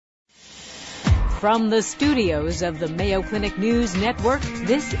From the studios of the Mayo Clinic News Network,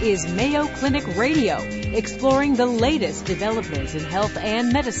 this is Mayo Clinic Radio, exploring the latest developments in health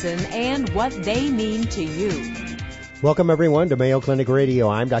and medicine and what they mean to you. Welcome, everyone, to Mayo Clinic Radio.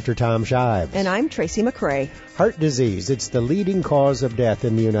 I'm Dr. Tom Shives. And I'm Tracy McCrae. Heart disease, it's the leading cause of death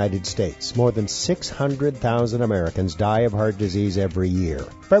in the United States. More than 600,000 Americans die of heart disease every year.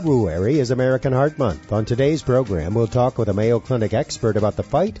 February is American Heart Month. On today's program, we'll talk with a Mayo Clinic expert about the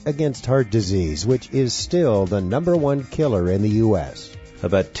fight against heart disease, which is still the number one killer in the U.S.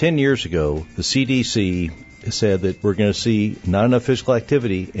 About 10 years ago, the CDC said that we're going to see not enough physical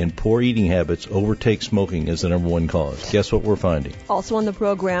activity and poor eating habits overtake smoking as the number one cause. Guess what we're finding? Also on the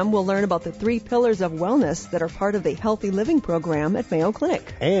program, we'll learn about the 3 pillars of wellness that are part of the Healthy Living program at Mayo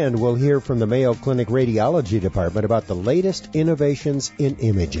Clinic. And we'll hear from the Mayo Clinic Radiology Department about the latest innovations in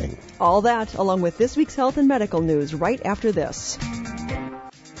imaging. All that, along with this week's health and medical news, right after this.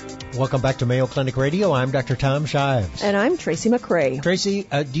 Welcome back to Mayo Clinic Radio. I'm Dr. Tom Shives. And I'm Tracy McCrae. Tracy,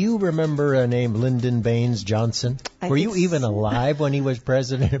 do you remember a name Lyndon Baines Johnson? Were you even alive when he was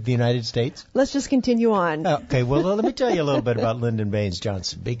President of the United States? Let's just continue on. Okay, well, let me tell you a little bit about Lyndon Baines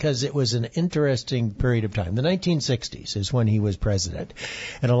Johnson, because it was an interesting period of time. The 1960s is when he was president.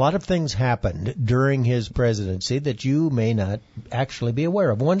 And a lot of things happened during his presidency that you may not actually be aware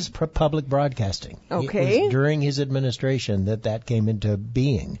of. One is public broadcasting. Okay. It was during his administration that came into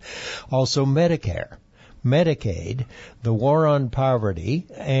being. Also Medicare, Medicaid, the war on poverty,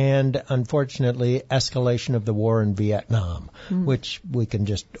 and unfortunately escalation of the war in Vietnam, which we can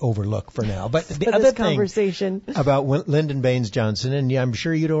just overlook for now. But the other thing about Lyndon Baines Johnson, and I'm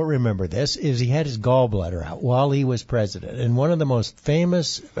sure you don't remember this, is he had his gallbladder out while he was president. And one of the most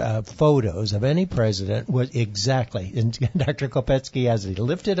famous photos of any president was exactly, and Dr. Kopetsky has it. He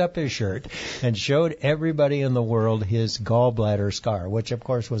lifted up his shirt and showed everybody in the world his gallbladder scar, which of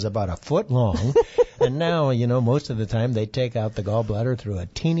course was about a foot long. And now, you know, most of the time they take out the gallbladder through a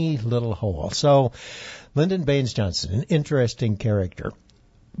teeny little hole. So Lyndon Baines Johnson, an interesting character.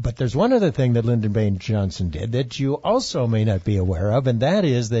 But there's one other thing that Lyndon Baines Johnson did that you also may not be aware of, and that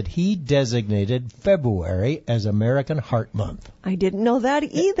is that he designated February as American Heart Month. I didn't know that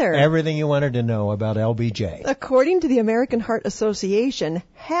either. Everything you wanted to know about LBJ. According to the American Heart Association,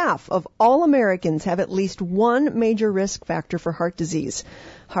 half of all Americans have at least one major risk factor for heart disease.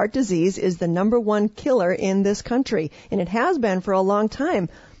 Heart disease is the number one killer in this country, and it has been for a long time,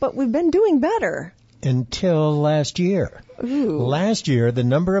 but we've been doing better. Until last year. Ooh. Last year, the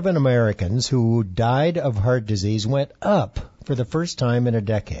number of Americans who died of heart disease went up for the first time in a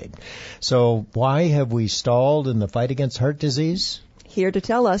decade. So why have we stalled in the fight against heart disease? Here to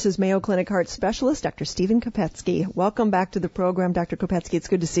tell us is Mayo Clinic heart specialist, Dr. Stephen Kopetsky. Welcome back to the program, Dr. Kopetsky. It's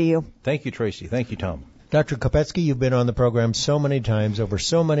good to see you. Thank you, Tracy. Thank you, Tom. Dr. Kopetsky, you've been on the program so many times over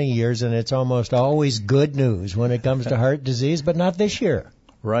so many years, and it's almost always good news when it comes to heart disease, but not this year.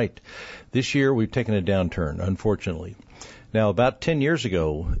 Right. This year we've taken a downturn, unfortunately. Now, about 10 years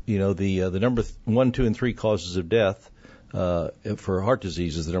ago, you know, the number 1, 2, and 3 causes of death for heart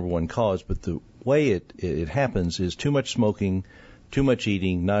disease is the number one cause, but the way it happens is too much smoking, too much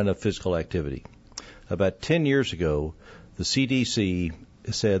eating, not enough physical activity. About 10 years ago, the CDC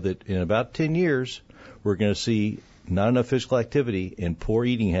said that in about 10 years, we're going to see not enough physical activity and poor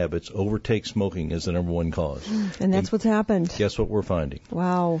eating habits overtake smoking as the number one cause. And that's what's happened. Guess what we're finding?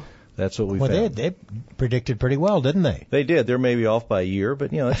 Wow. That's what we found. Well, they predicted pretty well, didn't they? They did. They're maybe off by a year,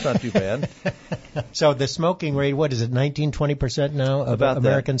 but, you know, that's not too bad. So the smoking rate, what is it, 19-20% now of About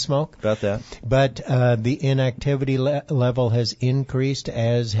Americans smoke? About that. But the inactivity level has increased,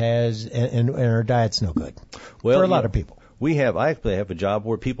 as has, and our diet's no good for a lot of people. I actually have a job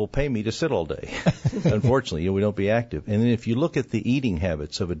where people pay me to sit all day. Unfortunately, we don't be active. And then if you look at the eating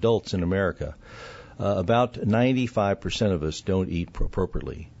habits of adults in America, about 95% of us don't eat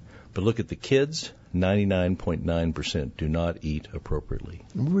appropriately. But look at the kids, 99.9% do not eat appropriately.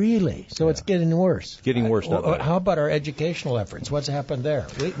 Really? So It's getting worse. It's getting worse. How about our educational efforts? What's happened there?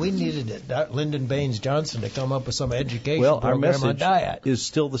 We needed Lyndon Baines Johnson to come up with some education program on diet. Our message is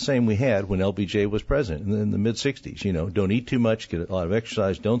still the same we had when LBJ was president in the mid-'60s. You know, don't eat too much, get a lot of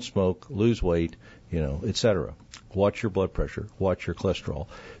exercise, don't smoke, lose weight, you know, etc. Watch your blood pressure, watch your cholesterol.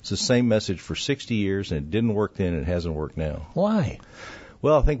 It's the same message for 60 years, and it didn't work then, and it hasn't worked now. Why?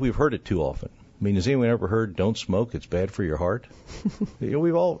 Well, I think we've heard it too often. I mean, has anyone ever heard "don't smoke; it's bad for your heart"?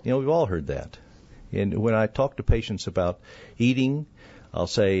 We've all heard that. And when I talk to patients about eating, I'll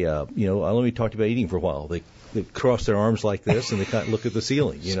say, let me talk to you about eating for a while. They cross their arms like this and they kind of look at the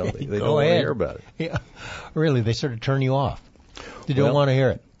ceiling. You know, they don't want to hear about it. Yeah, really, they sort of turn you off. You don't want to hear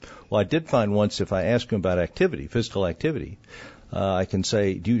it. Well, I did find once if I ask them about activity, physical activity, I can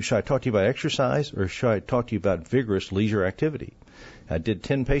say, should I talk to you about exercise or should I talk to you about vigorous leisure activity? I did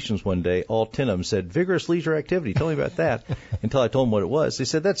 10 patients one day. All 10 of them said, vigorous leisure activity. Tell me about that. Until I told them what it was. They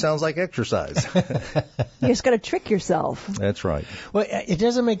said, that sounds like exercise. You just got to trick yourself. That's right. Well, it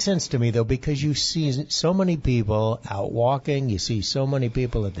doesn't make sense to me, though, because you see so many people out walking. You see so many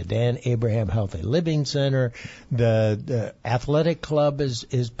people at the Dan Abraham Healthy Living Center. The athletic club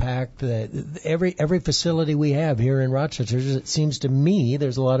is packed. Every facility we have here in Rochester, it seems to me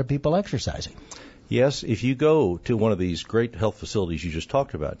there's a lot of people exercising. Yes, if you go to one of these great health facilities you just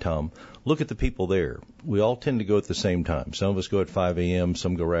talked about, Tom, look at the people there. We all tend to go at the same time. Some of us go at 5 a.m.,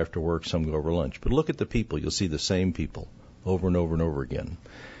 some go right after work, some go over lunch. But look at the people. You'll see the same people over and over and over again.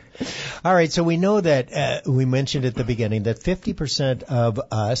 All right, so we know that, we mentioned at the beginning, that 50% of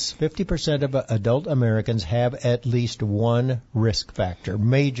us, 50% of adult Americans have at least one risk factor,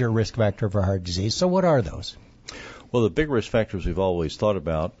 major risk factor for heart disease. So what are those? Well, the big risk factors we've always thought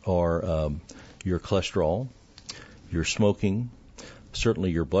about are your cholesterol, your smoking,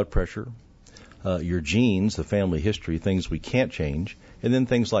 certainly your blood pressure, your genes, the family history, things we can't change, and then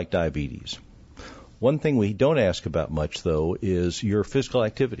things like diabetes. One thing we don't ask about much, though, is your physical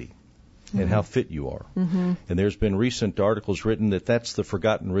activity and how fit you are. Mm-hmm. And there's been recent articles written that that's the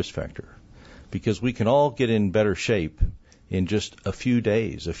forgotten risk factor, because we can all get in better shape in just a few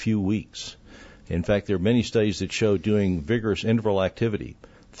days, a few weeks. In fact, there are many studies that show doing vigorous interval activity,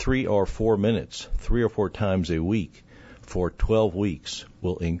 3 or 4 minutes, 3 or 4 times a week for 12 weeks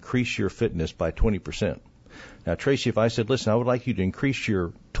will increase your fitness by 20%. Now, Tracy, if I said, listen, I would like you to increase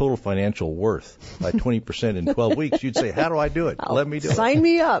your total financial worth by 20% in 12 weeks, you'd say, how do I do it? Let me do it. Sign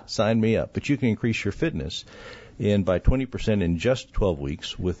me up. Sign me up. But you can increase your fitness by 20% in just 12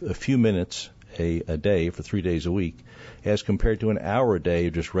 weeks with a few minutes a day for 3 days a week, as compared to an hour a day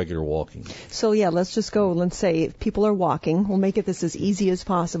of just regular walking. So, yeah, let's just go. Let's say if people are walking. We'll make it this as easy as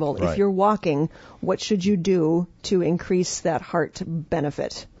possible. Right. If you're walking, what should you do to increase that heart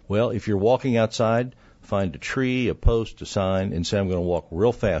benefit? Well, if you're walking outside, find a tree, a post, a sign, and say, I'm going to walk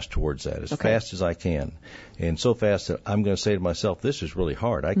real fast towards that, as fast as I can. And so fast that I'm going to say to myself, this is really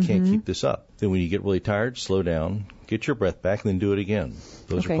hard. I can't keep this up. Then when you get really tired, slow down, get your breath back, and then do it again.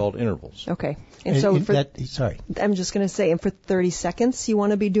 Those are called intervals. Okay. And so sorry. I'm just going to say, and for 30 seconds, you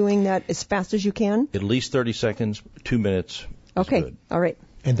want to be doing that as fast as you can? At least 30 seconds, 2 minutes is good. All right.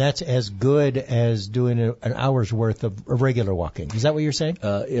 And that's as good as doing an hour's worth of regular walking. Is that what you're saying?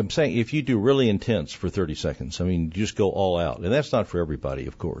 I'm saying if you do really intense for 30 seconds, I mean, just go all out. And that's not for everybody,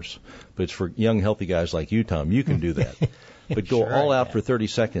 of course. But it's for young, healthy guys like you, Tom. You can do that. But go all out for 30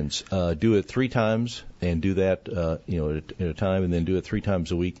 seconds. Do it 3 times and do that, at a time, and then do it 3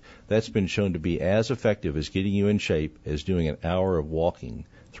 times a week. That's been shown to be as effective as getting you in shape as doing an hour of walking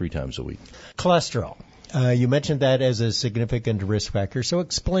 3 times a week. Cholesterol. You mentioned that as a significant risk factor. So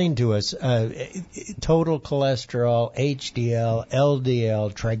explain to us total cholesterol, HDL,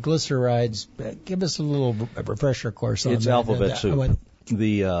 LDL, triglycerides. Give us a little refresher course on that. It's alphabet soup.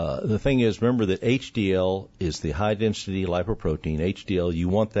 The thing is, remember that HDL is the high-density lipoprotein. HDL, you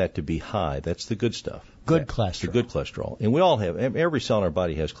want that to be high. That's the good stuff. Good cholesterol. The good cholesterol. And we all have, every cell in our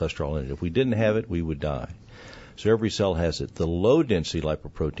body has cholesterol in it. If we didn't have it, we would die. So every cell has it. The low-density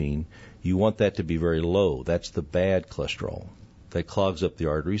lipoprotein, you want that to be very low. That's the bad cholesterol. That clogs up the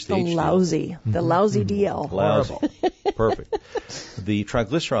arteries. The lousy DL. Lousy. Perfect. The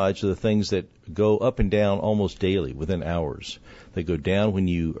triglycerides are the things that go up and down almost daily, within hours. They go down when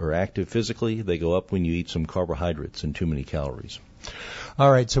you are active physically. They go up when you eat some carbohydrates and too many calories. All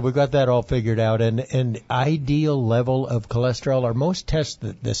right, so we've got that all figured out. And ideal level of cholesterol, are most tests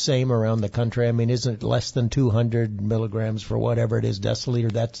the same around the country? I mean, isn't it less than 200 milligrams for whatever it is,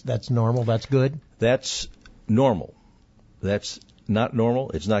 deciliter? That's normal? That's good? That's normal. That's not normal.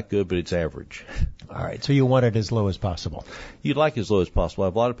 It's not good, but it's average. All right, so you want it as low as possible. You'd like as low as possible. I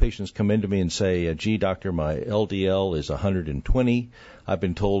have a lot of patients come into me and say, gee, doctor, my LDL is 120. I've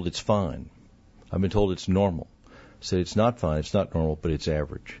been told it's fine. I've been told it's normal. I said, it's not fine, it's not normal, but it's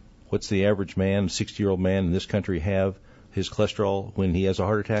average. What's the average man, 60-year-old man in this country have his cholesterol when he has a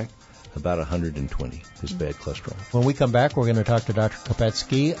heart attack? About 120, his bad cholesterol. When we come back, we're going to talk to Dr.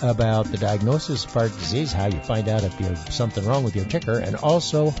 Kopetsky about the diagnosis of heart disease, how you find out if there's something wrong with your ticker, and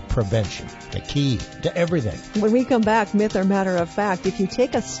also prevention, the key to everything. When we come back, myth or matter of fact, if you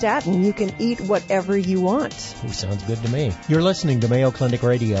take a statin, you can eat whatever you want. Ooh, sounds good to me. You're listening to Mayo Clinic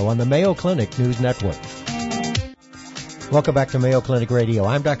Radio on the Mayo Clinic News Network. Welcome back to Mayo Clinic Radio.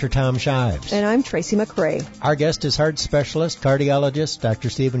 I'm Dr. Tom Shives. And I'm Tracy McRae. Our guest is heart specialist, cardiologist, Dr.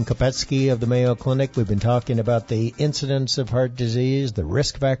 Stephen Kopetsky of the Mayo Clinic. We've been talking about the incidence of heart disease, the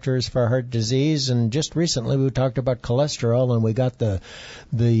risk factors for heart disease, and just recently we talked about cholesterol, and we got the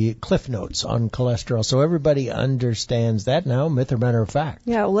cliff notes on cholesterol. So everybody understands that now, myth or matter of fact.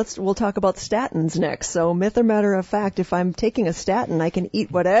 Yeah, we'll talk about statins next. So myth or matter of fact, if I'm taking a statin, I can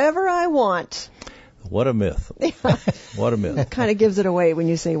eat whatever I want. What a myth. What a myth. It kind of gives it away when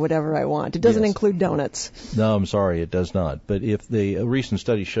you say whatever I want. It doesn't include donuts. No, I'm sorry, it does not. But if a recent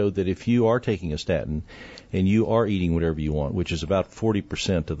study showed that if you are taking a statin and you are eating whatever you want, which is about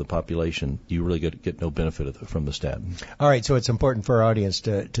 40% of the population, you really get no benefit from the statin. All right, so it's important for our audience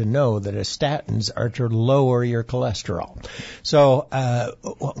to know that statins are to lower your cholesterol. So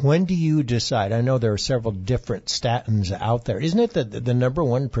when do you decide? I know there are several different statins out there. Isn't it the number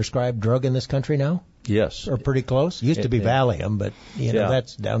one prescribed drug in this country now? Yes. Or pretty close. Used to be Valium, but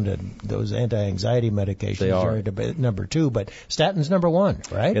that's down to those anti-anxiety medications. They are number two, but statin's number one,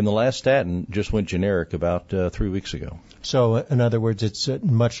 right? And the last statin just went generic about 3 weeks ago. So, in other words, it's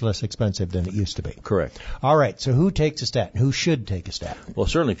much less expensive than it used to be. Correct. All right, so who takes a statin? Who should take a statin? Well,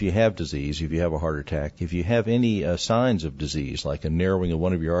 certainly if you have disease, if you have a heart attack, if you have any signs of disease, like a narrowing of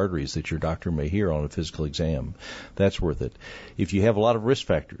one of your arteries that your doctor may hear on a physical exam, that's worth it. If you have a lot of risk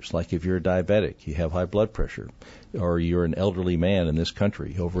factors, like if you're a diabetic, you have high blood pressure, or you're an elderly man in this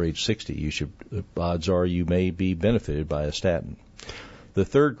country over age 60, odds are you may be benefited by a statin. The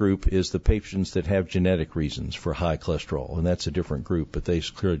third group is the patients that have genetic reasons for high cholesterol, and that's a different group, but they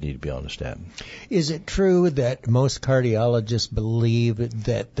clearly need to be on a statin. Is it true that most cardiologists believe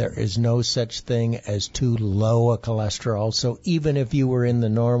that there is no such thing as too low a cholesterol? So even if you were in the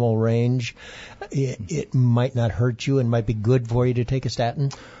normal range, it might not hurt you and might be good for you to take a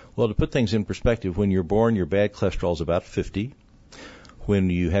statin? Well, to put things in perspective, when you're born, your bad cholesterol is about 50. When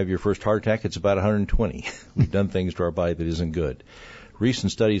you have your first heart attack, it's about 120. We've done things to our body that isn't good.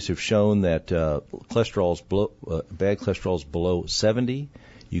 Recent studies have shown that bad cholesterol is below 70.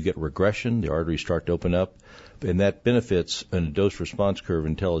 You get regression. The arteries start to open up, and that benefits in a dose-response curve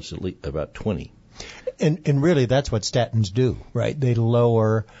until it's at least about 20. And really, that's what statins do, right? They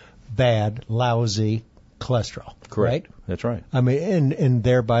lower bad, lousy cholesterol. Correct. Right? That's right. I mean, and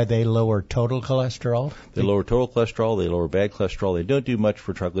thereby they lower total cholesterol? They lower total cholesterol. They lower bad cholesterol. They don't do much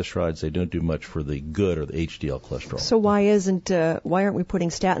for triglycerides. They don't do much for the good or the HDL cholesterol. So why aren't we putting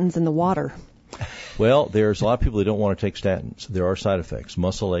statins in the water? Well, there's a lot of people that don't want to take statins. There are side effects.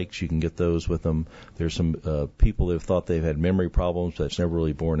 Muscle aches, you can get those with them. There's some people that have thought they've had memory problems. That's never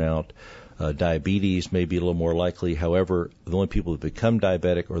really borne out. Diabetes may be a little more likely. However, the only people that become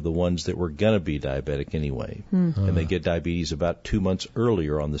diabetic are the ones that were going to be diabetic anyway. Mm-hmm. And they get diabetes about 2 months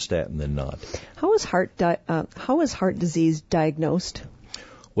earlier on the statin than not. How is heart disease diagnosed?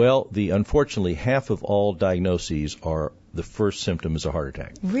 Well, unfortunately, half of all diagnoses are the first symptom is a heart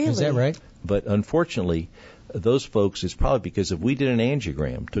attack. Really? Is that right? But unfortunately, those folks, it's probably because if we did an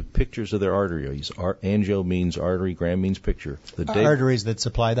angiogram, took pictures of their arteries, angio means artery, gram means picture. Arteries that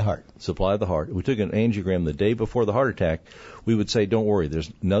supply the heart. Supply the heart. We took an angiogram the day before the heart attack, we would say, don't worry,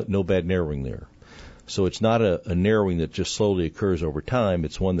 there's no bad narrowing there. So it's not a narrowing that just slowly occurs over time.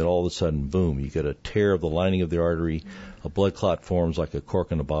 It's one that all of a sudden, boom, you get a tear of the lining of the artery, a blood clot forms like a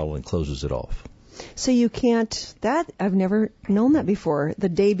cork in a bottle and closes it off. So you can't, I've never known that before. The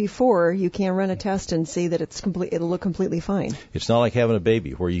day before, you can't run a test and see that it'll look completely fine. It's not like having a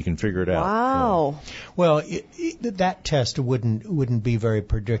baby where you can figure it out. Wow. Yeah. Well, that test wouldn't be very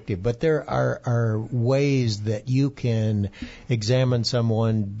predictive, but there are ways that you can examine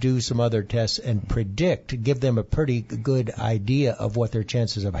someone, do some other tests, and give them a pretty good idea of what their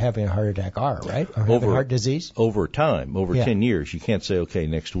chances of having a heart attack are, right? Or having heart disease? Over time, 10 years, you can't say, okay,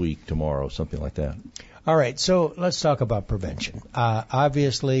 next week, tomorrow, something like that. All right, so let's talk about prevention.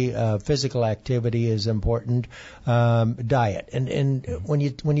 Obviously, physical activity is important. Diet, and when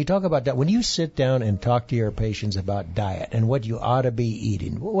you talk about that, when you sit down and talk to your patients about diet and what you ought to be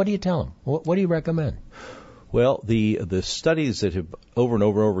eating, what do you tell them? What do you recommend? Well, the studies that have over and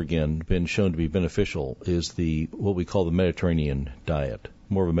over and over again been shown to be beneficial is what we call the Mediterranean diet,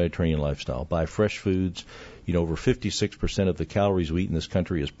 more of a Mediterranean lifestyle. Buy fresh foods. Over 56% of the calories we eat in this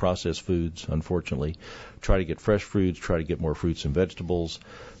country is processed foods, unfortunately. Try to get fresh foods. Try to get more fruits and vegetables.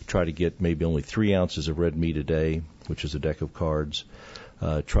 Try to get maybe only 3 ounces of red meat a day, which is a deck of cards.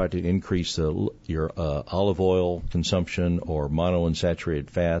 Try to increase your olive oil consumption or monounsaturated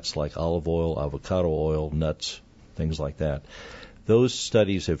fats like olive oil, avocado oil, nuts, things like that. Those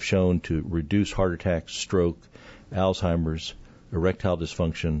studies have shown to reduce heart attacks, stroke, Alzheimer's, erectile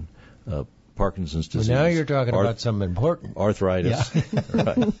dysfunction, Parkinson's disease. Well, now you're talking about something important. Arthritis. Yeah.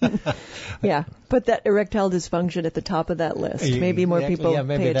 Right. Yeah, put that erectile dysfunction at the top of that list. Maybe more people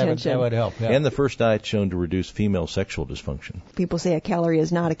pay attention. That would help. Yeah. And the first diet shown to reduce female sexual dysfunction. People say a calorie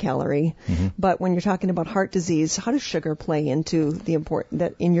is not a calorie, but when you're talking about heart disease, how does sugar play into the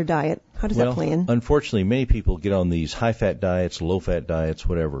that in your diet? How does that play in? Unfortunately, many people get on these high-fat diets, low-fat diets,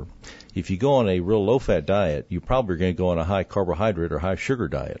 whatever. If you go on a real low-fat diet, you probably are going to go on a high-carbohydrate or high-sugar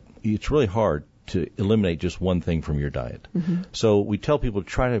diet. It's really hard to eliminate just one thing from your diet. So we tell people to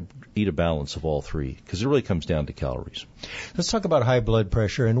try to eat a balance of all three, because it really comes down to calories. Let's talk about high blood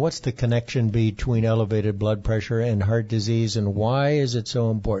pressure, and what's the connection between elevated blood pressure and heart disease, and why is it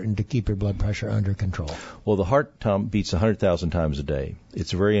so important to keep your blood pressure under control? Well, the heart beats 100,000 times a day.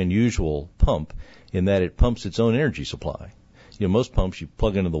 It's a very unusual pump in that it pumps its own energy supply. You know, most pumps you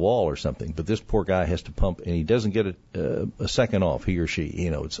plug into the wall or something, but this poor guy has to pump, and he doesn't get a second off, he or she.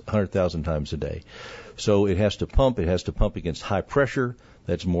 You know, it's 100,000 times a day. So it has to pump. It has to pump against high pressure.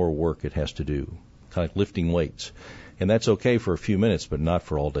 That's more work it has to do, kind of like lifting weights. And that's okay for a few minutes, but not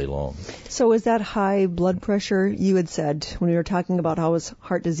for all day long. So is that high blood pressure, you had said, when we were talking about how is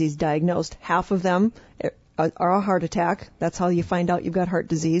heart disease diagnosed, half of them are a heart attack. That's how you find out you've got heart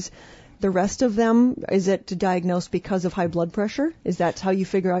disease. The rest of them, is it diagnosed because of high blood pressure? Is that how you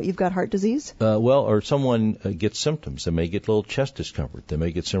figure out you've got heart disease? Or someone gets symptoms. They may get a little chest discomfort. They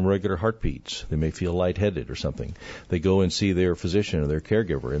may get some irregular heartbeats. They may feel lightheaded or something. They go and see their physician or their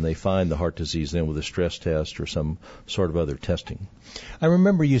caregiver, and they find the heart disease then with a stress test or some sort of other testing. I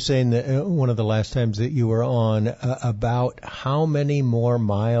remember you saying that one of the last times that you were on about how many more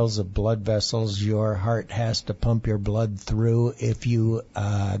miles of blood vessels your heart has to pump your blood through if you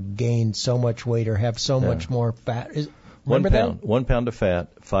gain so much weight or have so much more fat. One pound of fat,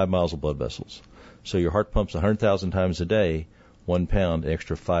 5 miles of blood vessels. So your heart pumps 100,000 times a day. 1 pound,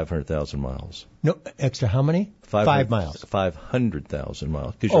 extra 500,000 miles. No, extra how many? 5 miles. 500,000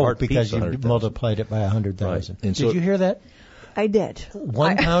 miles. Your heart because beats you multiplied it by 100,000. Right. Did you hear that? I did.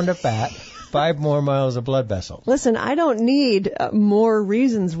 1 pound of fat, 5 more miles of blood vessels. Listen, I don't need more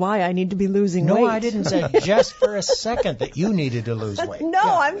reasons why I need to be losing weight. No, I didn't say just for a second that you needed to lose weight. No,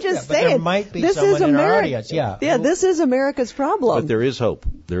 I'm just saying. There might be someone in our audience. Yeah, this is America's problem. But there is hope.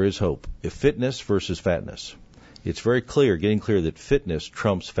 There is hope. If fitness versus fatness. It's very clear, getting clear that fitness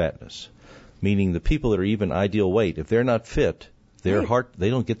trumps fatness, meaning the people that are even ideal weight, if they're not fit, their heart, they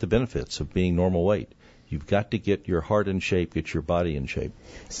don't get the benefits of being normal weight. You've got to get your heart in shape, get your body in shape.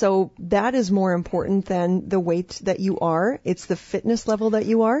 So that is more important than the weight that you are? It's the fitness level that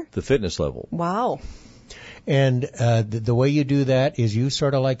you are? The fitness level. Wow. And the way you do that is you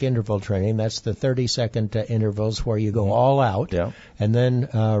sort of like interval training. That's the 30-second intervals where you go all out and then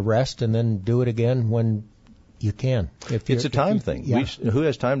rest and then do it again when you can. It's a time thing. Yeah. Who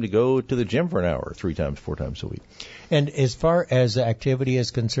has time to go to the gym for an hour 3 times, 4 times a week? And as far as activity is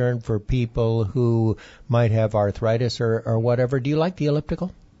concerned for people who might have arthritis or whatever, do you like the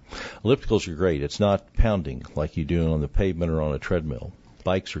elliptical? Ellipticals are great. It's not pounding like you do on the pavement or on a treadmill.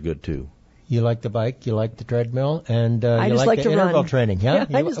 Bikes are good too. You like the bike, you like the treadmill, and you like the interval training, yeah?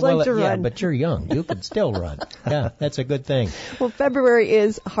 I just like to run. Yeah, but you're young. You can still run. Yeah, that's a good thing. Well, February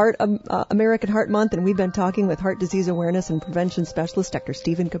is American Heart Month, and we've been talking with heart disease awareness and prevention specialist, Dr.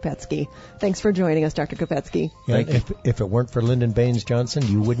 Stephen Kopetsky. Thanks for joining us, Dr. Kopetsky. Yeah, if it weren't for Lyndon Baines Johnson,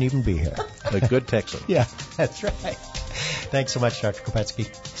 you wouldn't even be here. A good Texan. Yeah, that's right. Thanks so much, Dr.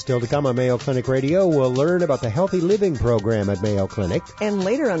 Kopetsky. Still to come on Mayo Clinic Radio, we'll learn about the Healthy Living program at Mayo Clinic. And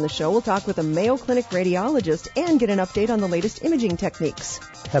later on the show, we'll talk with a Mayo Clinic radiologist and get an update on the latest imaging techniques.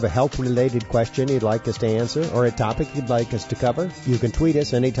 Have a health-related question you'd like us to answer or a topic you'd like us to cover? You can tweet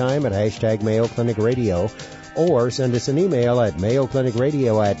us anytime at hashtag Mayo Clinic Radio or send us an email at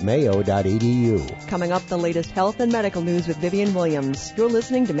mayoclinicradio@mayo.edu. Coming up, the latest health and medical news with Vivian Williams. You're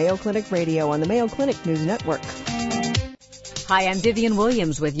listening to Mayo Clinic Radio on the Mayo Clinic News Network. Hi, I'm Vivian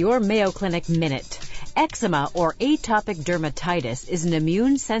Williams with your Mayo Clinic Minute. Eczema or atopic dermatitis is an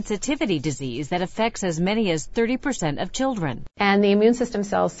immune sensitivity disease that affects as many as 30% of children. And the immune system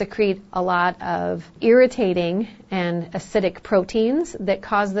cells secrete a lot of irritating and acidic proteins that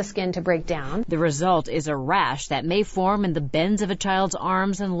cause the skin to break down. The result is a rash that may form in the bends of a child's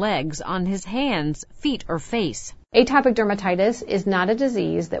arms and legs, on his hands, feet, or face. Atopic dermatitis is not a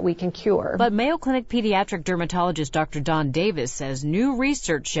disease that we can cure. But Mayo Clinic pediatric dermatologist Dr. Don Davis says new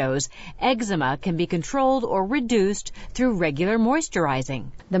research shows eczema can be controlled or reduced through regular moisturizing.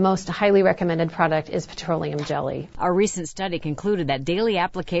 The most highly recommended product is petroleum jelly. A recent study concluded that daily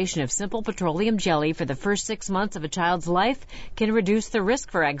application of simple petroleum jelly for the first 6 months of a child's life can reduce the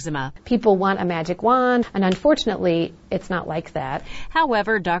risk for eczema. People want a magic wand, and unfortunately, it's not like that.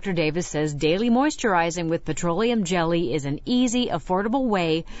 However, Dr. Davis says daily moisturizing with petroleum jelly is an easy, affordable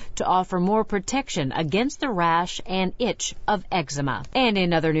way to offer more protection against the rash and itch of eczema. And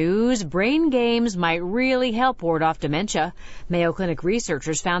in other news, brain games might really help ward off dementia. Mayo Clinic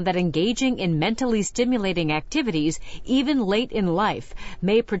researchers found that engaging in mentally stimulating activities, even late in life,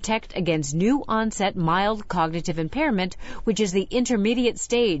 may protect against new onset mild cognitive impairment, which is the intermediate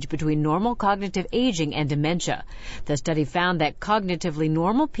stage between normal cognitive aging and dementia. The study found that cognitively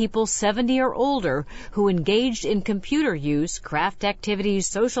normal people 70 or older who engaged in computer use, craft activities,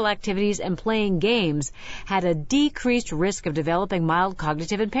 social activities, and playing games had a decreased risk of developing mild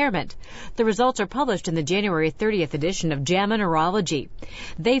cognitive impairment. The results are published in the January 30th edition of JAMA Neurology.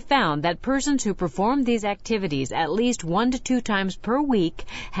 They found that persons who performed these activities at least 1 to 2 times per week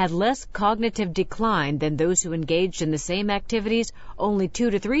had less cognitive decline than those who engaged in the same activities only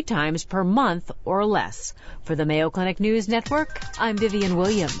 2 to 3 times per month or less. For the Mayo Clinic News Network, I'm Vivian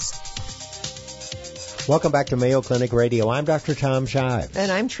Williams. Welcome back to Mayo Clinic Radio. I'm Dr. Tom Shives.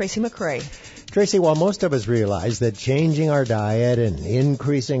 And I'm Tracy McCray. Tracy, while most of us realize that changing our diet and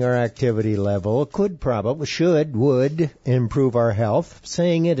increasing our activity level would improve our health,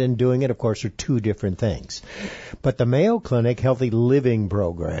 saying it and doing it, of course, are two different things. But the Mayo Clinic Healthy Living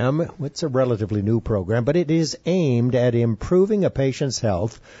Program, it's a relatively new program, but it is aimed at improving a patient's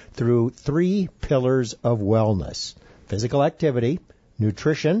health through 3 pillars of wellness: physical activity,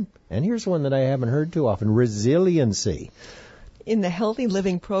 nutrition, and here's one that I haven't heard too often, resiliency. In the Healthy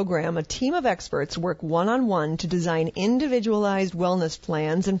Living Program, a team of experts work one-on-one to design individualized wellness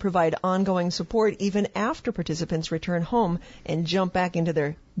plans and provide ongoing support even after participants return home and jump back into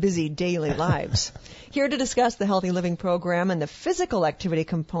their busy daily lives. Here to discuss the Healthy Living Program and the physical activity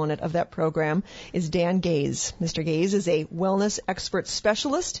component of that program is Dan Gaze. Mr. Gaze is a wellness expert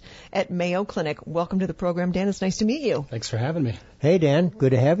specialist at Mayo Clinic. Welcome to the program, Dan. It's nice to meet you. Thanks for having me. Hey, Dan.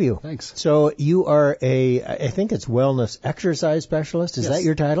 Good to have you. Thanks. So you are I think it's wellness exercise specialist. Is that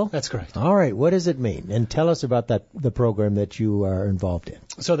your title? That's correct. All right. What does it mean? And tell us about the program that you are involved in.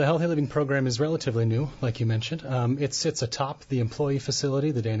 So the Healthy Living Program is relatively new, like you mentioned. It sits atop the employee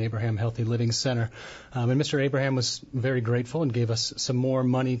facility, the Dan Abraham Healthy Living Center. And Mr. Abraham was very grateful and gave us some more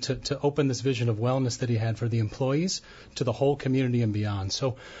money to open this vision of wellness that he had for the employees to the whole community and beyond.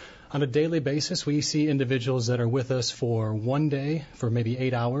 So on a daily basis, we see individuals that are with us for 1 day, for maybe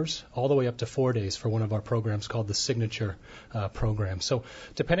 8 hours, all the way up to 4 days for one of our programs called the Signature program. So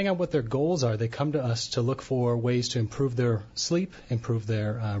depending on what their goals are, they come to us to look for ways to improve their sleep, improve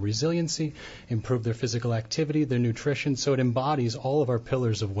their resiliency, improve their physical activity, their nutrition. So it embodies all of our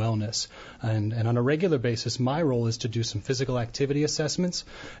pillars of wellness. And on a regular basis, my role is to do some physical activity assessments,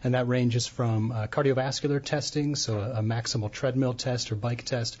 and that ranges from cardiovascular testing, so a maximal treadmill test or bike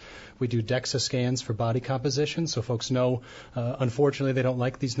test. We do DEXA scans for body composition, so folks know, unfortunately, they don't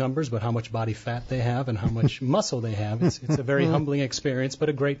like these numbers, but how much body fat they have and how much muscle they have. It's a very humbling experience, but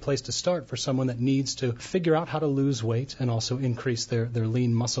a great place to start for someone that needs to figure out how to lose weight and also increase their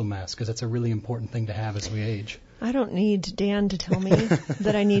lean muscle mass, because that's a really important thing to have as we age. I don't need Dan to tell me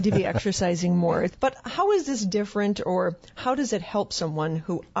that I need to be exercising more. But how is this different, or how does it help someone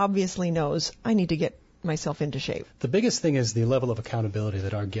who obviously knows I need to get myself into shape? The biggest thing is the level of accountability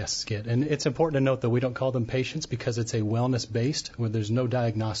that our guests get. And it's important to note that we don't call them patients because it's a wellness-based, where there's no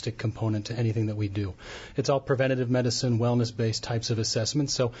diagnostic component to anything that we do. It's all preventative medicine, wellness-based types of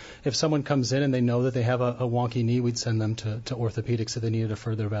assessments. So if someone comes in and they know that they have a wonky knee, we'd send them to orthopedics if they needed a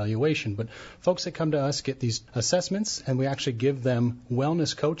further evaluation. But folks that come to us get these assessments, and we actually give them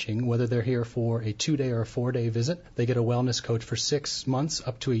wellness coaching, whether they're here for a 2-day or a 4-day visit. They get a wellness coach for 6 months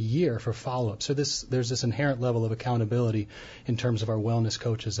up to a year for follow-up. So there's this inherent level of accountability in terms of our wellness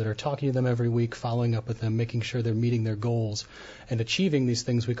coaches that are talking to them every week, following up with them, making sure they're meeting their goals and achieving these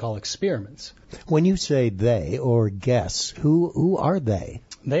things we call experiments. When you say they or guests, who are they?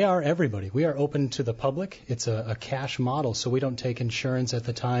 They are everybody. We are open to the public. It's a cash model, so we don't take insurance at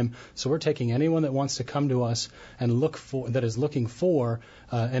the time. So we're taking anyone that wants to come to us and that is looking for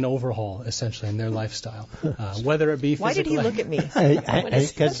an overhaul, essentially, in their lifestyle, whether it be physical. Why did he look at me?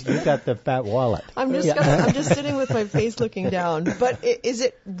 Because you got the fat wallet. I'm I'm just sitting with my face looking down. But is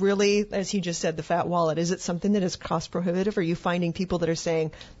it really, as he just said, the fat wallet? Is it something that is cost prohibitive? Or are you finding people that are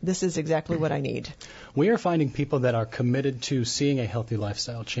saying, this is exactly what I need? We are finding people that are committed to seeing a healthy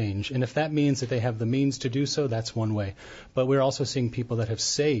lifestyle change. And if that means that they have the means to do so, that's one way. But we're also seeing people that have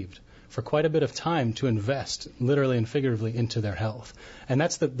saved for quite a bit of time to invest, literally and figuratively, into their health. And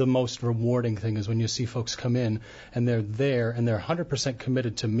that's the most rewarding thing, is when you see folks come in and they're there and they're 100%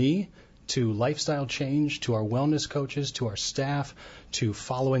 committed to me, to lifestyle change, to our wellness coaches, to our staff, to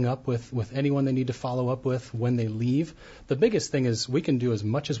following up with anyone they need to follow up with when they leave. The biggest thing is we can do as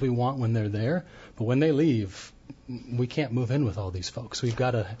much as we want when they're there, but when they leave, we can't move in with all these folks. We've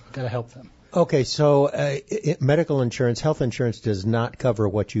got to help them. Okay, so medical insurance, health insurance does not cover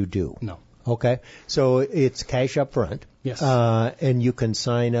what you do. No. Okay, so it's cash up front. Yes. And you can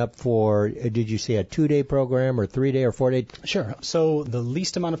sign up for, did you say a 2-day program or 3-day or 4-day? Sure. So the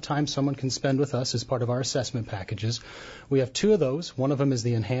least amount of time someone can spend with us is part of our assessment packages. We have 2 of those. One of them is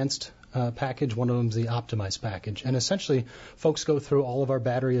the enhanced package. One of them is the optimized package. And essentially, folks go through all of our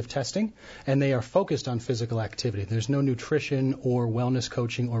battery of testing, and they are focused on physical activity. There's no nutrition or wellness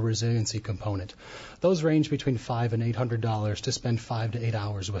coaching or resiliency component. Those range between $500 and $800 to spend 5 to 8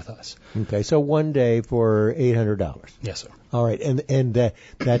 hours with us. Okay, so 1 day for $800. Yes, sir. All right, and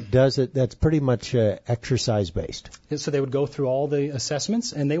that does it. That's pretty much exercise based. So they would go through all the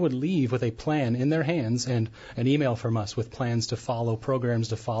assessments, and they would leave with a plan in their hands and an email from us with plans to follow, programs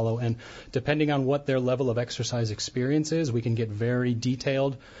to follow, and depending on what their level of exercise experience is, we can get very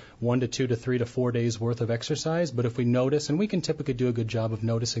detailed, 1 to 2 to 3 to 4 days worth of exercise. But if we notice, and we can typically do a good job of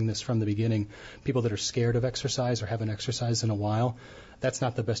noticing this from the beginning, people that are scared of exercise or haven't exercised in a while, that's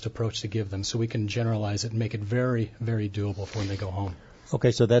not the best approach to give them. So we can generalize it and make it very, very doable for when they go home. Okay,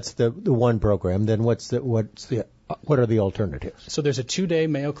 so that's the one program. Then what are the alternatives? So there's a 2-day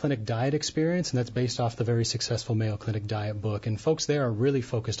Mayo Clinic diet experience, and that's based off the very successful Mayo Clinic diet book. And folks there are really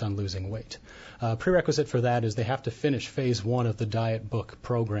focused on losing weight. Prerequisite for that is they have to finish phase 1 of the diet book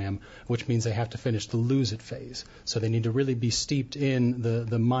program, which means they have to finish the lose it phase. So they need to really be steeped in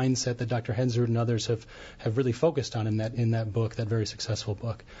the mindset that Dr. Hensrud and others have really focused on in that book, that very successful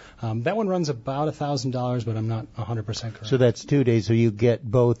book. That one runs about $1,000, but I'm not 100% correct. So that's 2 days. So you get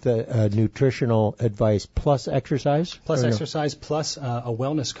both nutritional advice plus exercise? Plus exercise, plus a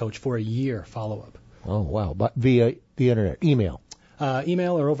wellness coach for a year follow-up. Oh, wow. But via the internet, email?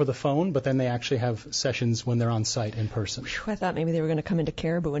 Email or over the phone, but then they actually have sessions when they're on site in person. I thought maybe they were going to come into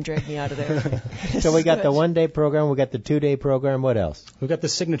Caribou and drag me out of there. So we got the 1-day program, we got the 2-day program. What else? We've got the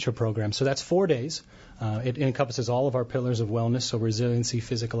signature program. So that's 4 days. It encompasses all of our pillars of wellness, so resiliency,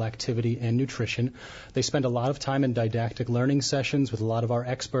 physical activity, and nutrition. They spend a lot of time in didactic learning sessions with a lot of our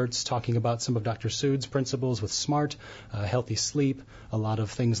experts talking about some of Dr. Sood's principles with SMART, healthy sleep, a lot of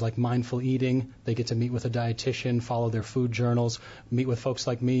things like mindful eating. They get to meet with a dietitian, follow their food journals, meet with folks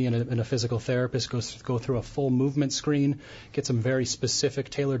like me and a physical therapist, go through a full movement screen, get some very specific,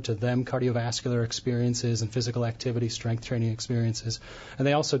 tailored to them cardiovascular experiences and physical activity, strength training experiences. And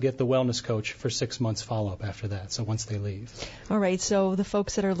they also get the wellness coach for 6 months follow-up after that, so once they leave. All right, so the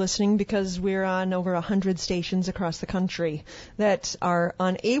folks that are listening, because we're on over 100 stations across the country that are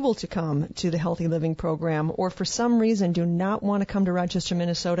unable to come to the Healthy Living program or for some reason do not want to come to Rochester,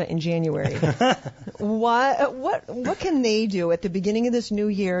 Minnesota in January, what can they do at the beginning of this new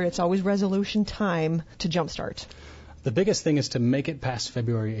year? It's always resolution time to jumpstart. The biggest thing is to make it past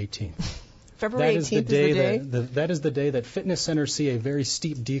February 18th. February 18th is the day? That is the day that fitness centers see a very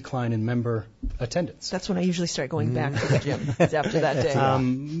steep decline in member attendance. That's when I usually start going back to the gym. It's after that day.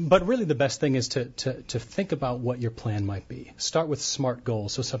 But really the best thing is to think about what your plan might be. Start with SMART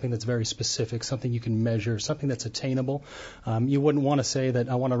goals, so something that's very specific, something you can measure, something that's attainable. You wouldn't want to say that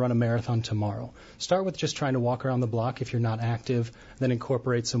I want to run a marathon tomorrow. Start with just trying to walk around the block if you're not active, then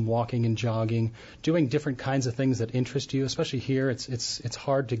incorporate some walking and jogging, doing different kinds of things that interest you. Especially here, it's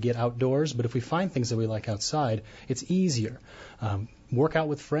hard to get outdoors, but if we find things that we like outside, it's easier. Work out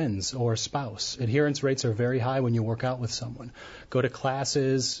with friends or a spouse. Adherence rates are very high when you work out with someone. Go to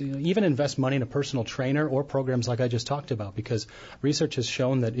classes, even invest money in a personal trainer or programs like I just talked about, because research has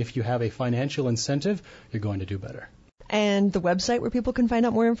shown that if you have a financial incentive, you're going to do better. And the website where people can find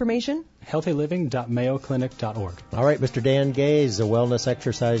out more information? healthyliving.mayoclinic.org. All right, Mr. Dan Gaze, a wellness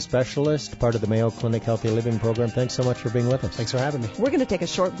exercise specialist, part of the Mayo Clinic Healthy Living program. Thanks so much for being with us. Thanks for having me. We're going to take a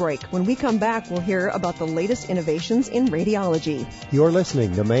short break. When we come back, we'll hear about the latest innovations in radiology. You're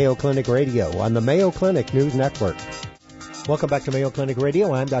listening to Mayo Clinic Radio on the Mayo Clinic News Network. Welcome back to Mayo Clinic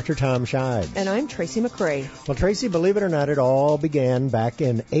Radio. I'm Dr. Tom Shives. And I'm Tracy McCray. Well, Tracy, believe it or not, it all began back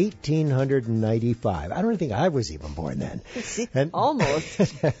in 1895. I don't think I was even born then.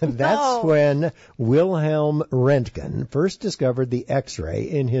 Almost. That's when Wilhelm Röntgen first discovered the X-ray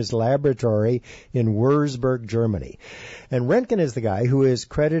in his laboratory in Würzburg, Germany. And Röntgen is the guy who is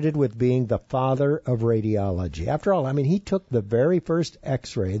credited with being the father of radiology. After all, I mean, he took the very first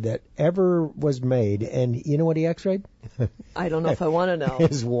X-ray that ever was made, and you know what he X-rayed? I don't know if I want to know.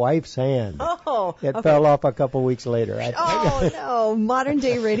 His wife's hand. Oh, it fell off a couple weeks later. No.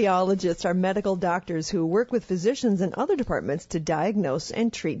 Modern-day radiologists are medical doctors who work with physicians and other departments to diagnose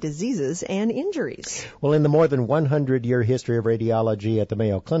and treat diseases and injuries. Well, in the more than 100-year history of radiology at the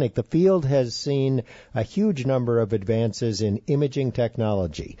Mayo Clinic, the field has seen a huge number of advances in imaging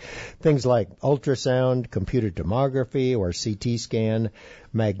technology. Things like ultrasound, computed tomography, or CT scan,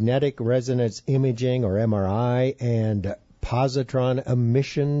 magnetic resonance imaging, or MRI, and positron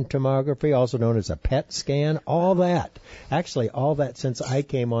emission tomography, also known as a PET scan, all that since I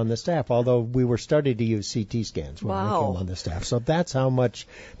came on the staff, although we were starting to use CT scans when I came on the staff. So that's how much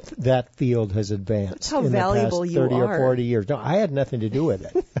that field has advanced how in valuable the past 30 you or 40 years. No, I had nothing to do with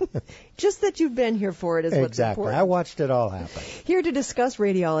it. Just that you've been here for it is what's exactly. important. I watched it all happen. Here to discuss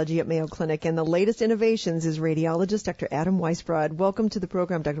radiology at Mayo Clinic and the latest innovations is radiologist Dr. Adam Weisbrod. Welcome to the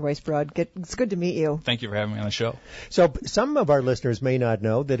program, Dr. Weisbrod. It's good to meet you. Thank you for having me on the show. So some of our listeners may not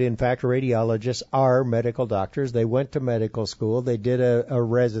know that, in fact, radiologists are medical doctors. They went to medical school. They did a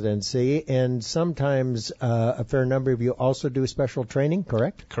residency, and sometimes a fair number of you also do special training,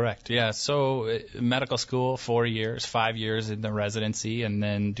 correct? Correct, yeah. So medical school, 4 years, 5 years in the residency, and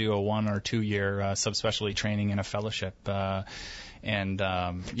then do a 1 or 2 year subspecialty training and a fellowship. So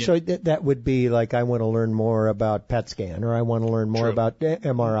that would be like, I want to learn more about PET scan, or I want to learn more about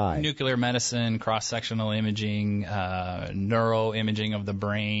MRI. Nuclear medicine, cross-sectional imaging, neuroimaging of the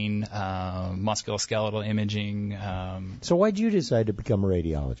brain, musculoskeletal imaging. So why did you decide to become a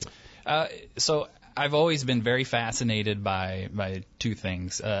radiologist? So I've always been very fascinated by two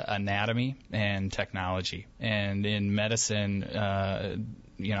things, anatomy and technology. And in medicine,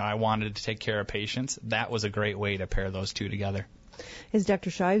 I wanted to take care of patients. That was a great way to pair those two together. As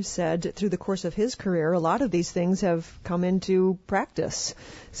Dr. Shives said, through the course of his career, a lot of these things have come into practice.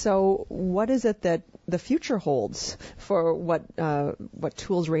 So what is it that the future holds for what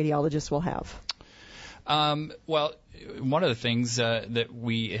tools radiologists will have? Well, one of the things that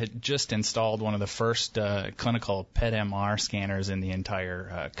we had just installed one of the first clinical PET-MR scanners in the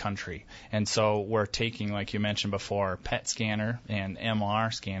entire country. And so we're taking, like you mentioned before, PET scanner and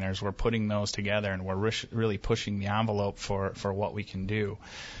MR scanners. We're putting those together, and we're really pushing the envelope for what we can do.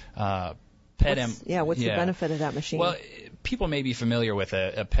 What's the benefit of that machine? Well, people may be familiar with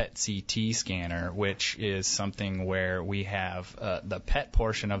a PET CT scanner, which is something where we have the PET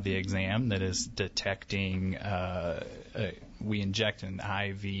portion of the exam that is detecting. We inject an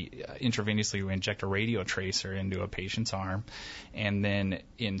intravenously we inject a radio tracer into a patient's arm, and then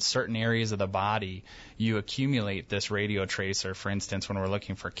in certain areas of the body, you accumulate this radio tracer. For instance, when we're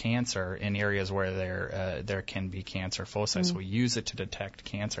looking for cancer in areas where there can be cancer foci, so we use it to detect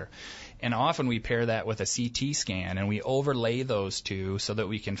cancer. And often we pair that with a CT scan, and we overlay those two so that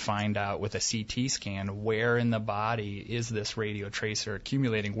we can find out with a CT scan where in the body is this radio tracer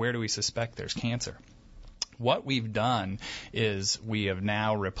accumulating, where do we suspect there's cancer. What we've done is we have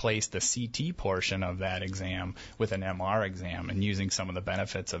now replaced the CT portion of that exam with an MR exam, and using some of the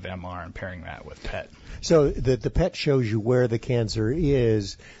benefits of MR and pairing that with PET. So the PET shows you where the cancer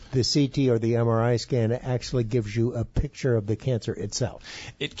is. The CT or the MRI scan actually gives you a picture of the cancer itself.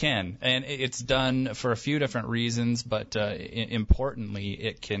 It can, and it's done for a few different reasons, but importantly,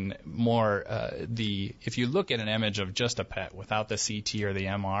 it can if you look at an image of just a PET without the CT or the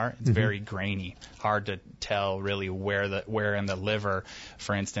MR, it's very grainy, hard to tell really where in the liver,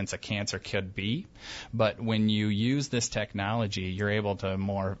 for instance, a cancer could be. But when you use this technology, you're able to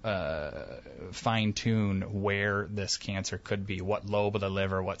more fine-tune where this cancer could be, what lobe of the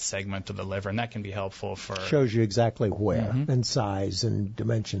liver, what segment of the liver, and that can be helpful for... Shows you exactly where, and size and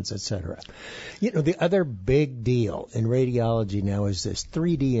dimensions, etc. You know, the other big deal in radiology now is this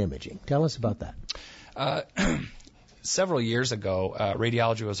 3D imaging. Tell us about that. Several years ago,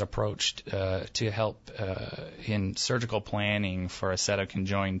 radiology was approached to help in surgical planning for a set of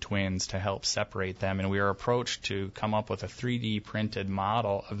conjoined twins to help separate them, and we were approached to come up with a 3D printed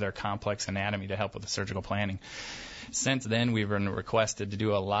model of their complex anatomy to help with the surgical planning. Since then, we've been requested to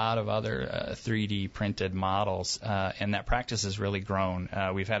do a lot of other 3D printed models, and that practice has really grown.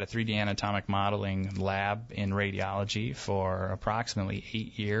 We've had a 3D anatomic modeling lab in radiology for approximately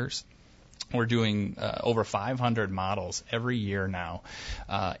 8 years. We're doing over 500 models every year now,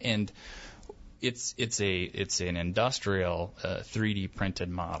 and it's an industrial 3D printed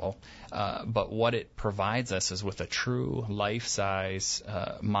model, but what it provides us is with a true life-size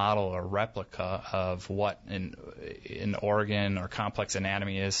model or replica of what an organ or complex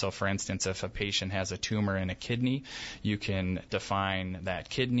anatomy is. So, for instance, if a patient has a tumor in a kidney, you can define that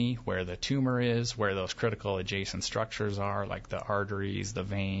kidney, where the tumor is, where those critical adjacent structures are, like the arteries, the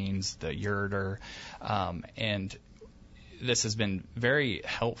veins, the ureter, and this has been very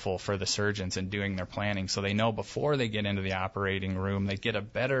helpful for the surgeons in doing their planning, so they know before they get into the operating room, they get a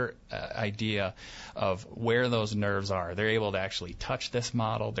better idea of where those nerves are. They're able to actually touch this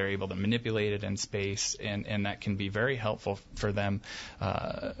model, they're able to manipulate it in space, and that can be very helpful for them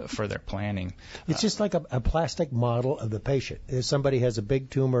for their planning. It's just like a plastic model of the patient. If somebody has a big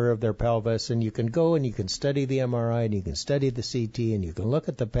tumor of their pelvis, and you can go and you can study the MRI and you can study the CT and you can look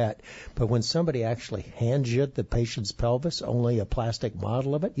at the PET, but when somebody actually hands you the patient's pelvis, only a plastic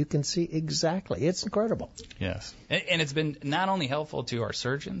model of it, you can see exactly. It's incredible. Yes. And it's been not only helpful to our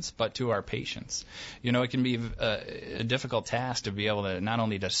surgeons, but to our patients. You know, it can be a difficult task to be able to not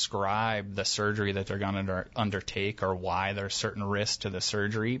only describe the surgery that they're going to undertake or why there's certain risks to the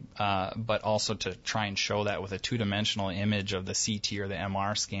surgery, but also to try and show that with a two-dimensional image of the CT or the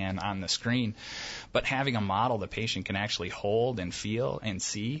MR scan on the screen. But having a model the patient can actually hold and feel and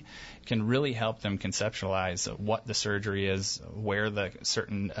see can really help them conceptualize what the surgery is, where the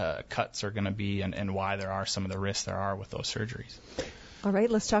certain cuts are going to be, and why there are some of the risks there are with those surgeries. All right,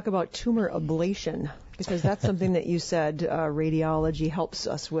 let's talk about tumor ablation, because that's something that you said radiology helps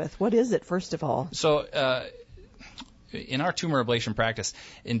us with. What is it, first of all? So, in our tumor ablation practice,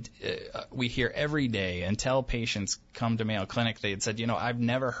 we hear every day until patients come to Mayo Clinic, they had said, you know, I've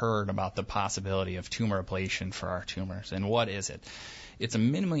never heard about the possibility of tumor ablation for our tumors. And what is it? It's a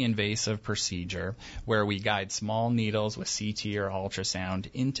minimally invasive procedure where we guide small needles with CT or ultrasound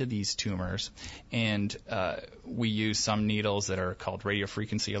into these tumors, and we use some needles that are called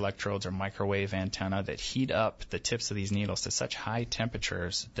radiofrequency electrodes or microwave antenna that heat up the tips of these needles to such high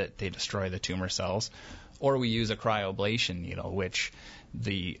temperatures that they destroy the tumor cells. Or we use a cryoablation needle, which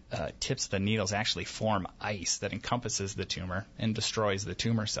the tips of the needles actually form ice that encompasses the tumor and destroys the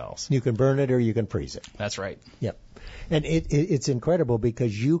tumor cells. You can burn it or you can freeze it. That's right. Yep. And it's incredible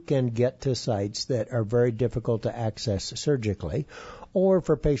because you can get to sites that are very difficult to access surgically, or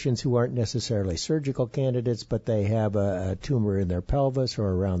for patients who aren't necessarily surgical candidates, but they have a tumor in their pelvis or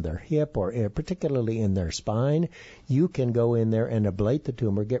around their hip or particularly in their spine, you can go in there and ablate the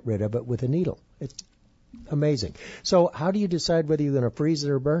tumor, get rid of it with a needle. It's amazing. So how do you decide whether you're going to freeze it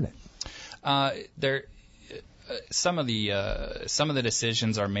or burn it? Some of the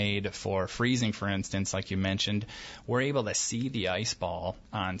decisions are made for freezing, for instance, like you mentioned. We're able to see the ice ball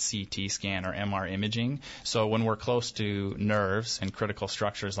on CT scan or MR imaging. So when we're close to nerves and critical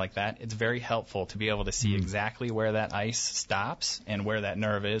structures like that, it's very helpful to be able to see exactly where that ice stops and where that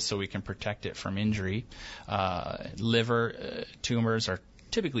nerve is so we can protect it from injury. Liver tumors are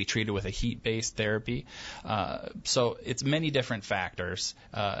typically treated with a heat-based therapy. So it's many different factors,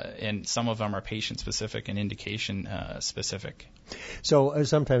 and some of them are patient-specific and indication-specific. So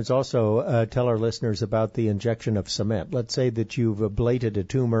sometimes also tell our listeners about the injection of cement. Let's say that you've ablated a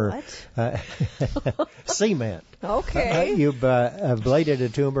tumor. What? Cement. Okay. You've ablated a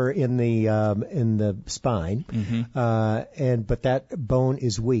tumor in the spine, but that bone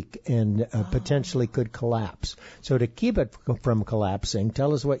is weak and potentially could collapse. So to keep it from collapsing,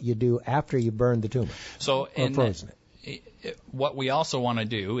 tell us what you do after you burn the tumor. So or frozen it. What we also want to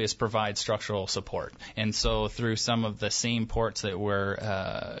do is provide structural support. And so through some of the same ports that we're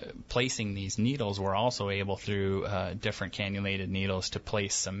placing these needles, we're also able through different cannulated needles to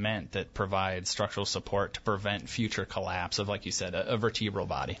place cement that provides structural support to prevent future collapse of, like you said, a vertebral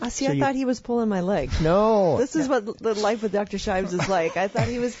body. I thought he was pulling my leg. No. This is what the life with Dr. Shives is like. I thought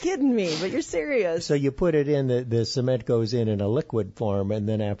he was kidding me, but you're serious. So you put it in, the cement goes in a liquid form, and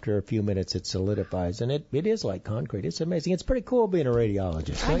then after a few minutes it solidifies. And it is like concrete. It's amazing. It's pretty cool being a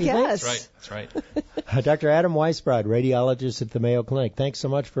radiologist. I guess. That's right. Dr. Adam Weisbrod, radiologist at the Mayo Clinic. Thanks so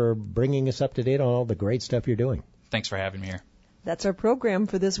much for bringing us up to date on all the great stuff you're doing. Thanks for having me here. That's our program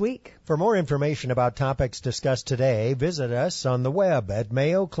for this week. For more information about topics discussed today, visit us on the web at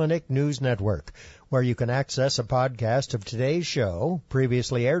Mayo Clinic News Network, where you can access a podcast of today's show,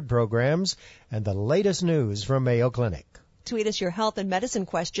 previously aired programs, and the latest news from Mayo Clinic. Tweet us your health and medicine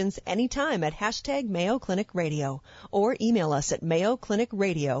questions anytime at #Mayo Clinic Radio or email us at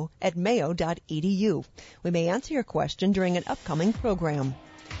mayoclinicradio@mayo.edu. We may answer your question during an upcoming program.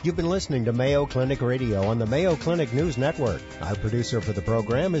 You've been listening to Mayo Clinic Radio on the Mayo Clinic News Network. Our producer for the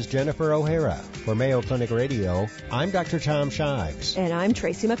program is Jennifer O'Hara. For Mayo Clinic Radio, I'm Dr. Tom Shives. And I'm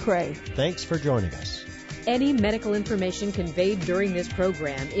Tracy McCray. Thanks for joining us. Any medical information conveyed during this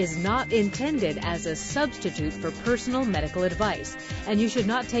program is not intended as a substitute for personal medical advice, and you should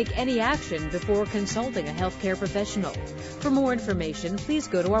not take any action before consulting a healthcare professional. For more information, please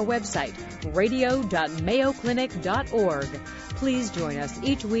go to our website, radio.mayoclinic.org. Please join us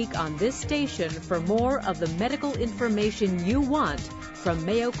each week on this station for more of the medical information you want from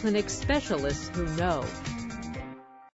Mayo Clinic specialists who know.